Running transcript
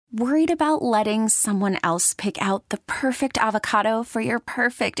Worried about letting someone else pick out the perfect avocado for your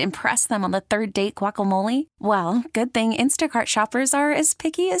perfect impress them on the third date guacamole? Well, good thing Instacart shoppers are as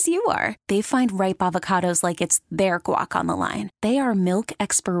picky as you are. They find ripe avocados like it's their guac on the line. They are milk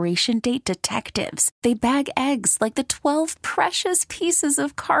expiration date detectives. They bag eggs like the 12 precious pieces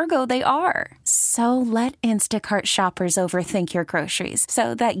of cargo they are. So let Instacart shoppers overthink your groceries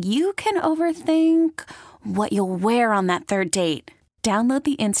so that you can overthink what you'll wear on that third date. Download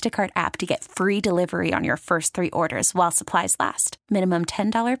the Instacart app to get free delivery on your first 3 orders while supplies last. Minimum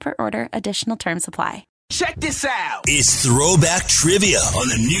 $10 per order. Additional terms apply. Check this out. It's Throwback Trivia on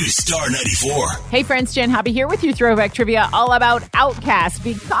the new Star 94. Hey friends, Jen Hobby here with your Throwback Trivia all about Outkast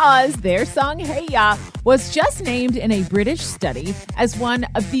because their song Hey Ya was just named in a British study as one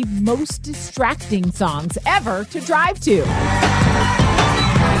of the most distracting songs ever to drive to.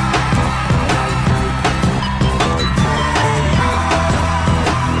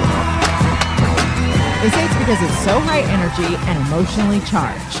 They say it's because it's so high energy and emotionally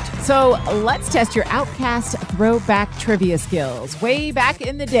charged. So let's test your Outkast throwback trivia skills. Way back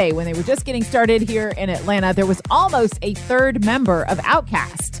in the day when they were just getting started here in Atlanta, there was almost a third member of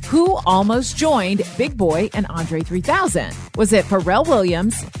Outkast who almost joined Big Boy and Andre 3000. Was it Pharrell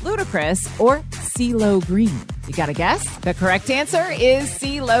Williams, Ludacris, or CeeLo Green? You got to guess? The correct answer is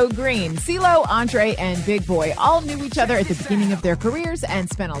CeeLo Green. CeeLo, Andre, and Big Boy all knew each other at the beginning of their careers and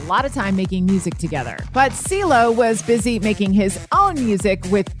spent a lot of time making music together. But CeeLo was busy making his own music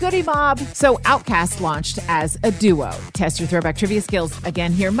with Goody Mob, so Outkast launched as a duo. Test your throwback trivia skills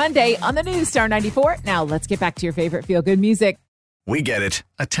again here Monday on the new Star 94. Now let's get back to your favorite feel-good music. We get it.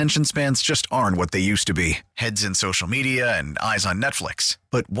 Attention spans just aren't what they used to be. Heads in social media and eyes on Netflix.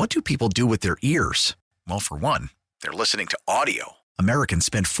 But what do people do with their ears? Well, for one, they're listening to audio. Americans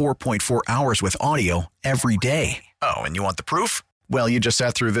spend 4.4 hours with audio every day. Oh, and you want the proof? Well, you just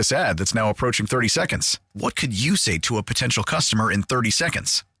sat through this ad that's now approaching 30 seconds. What could you say to a potential customer in 30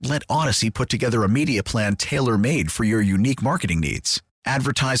 seconds? Let Odyssey put together a media plan tailor-made for your unique marketing needs.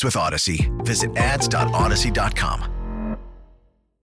 Advertise with Odyssey. Visit ads.odyssey.com.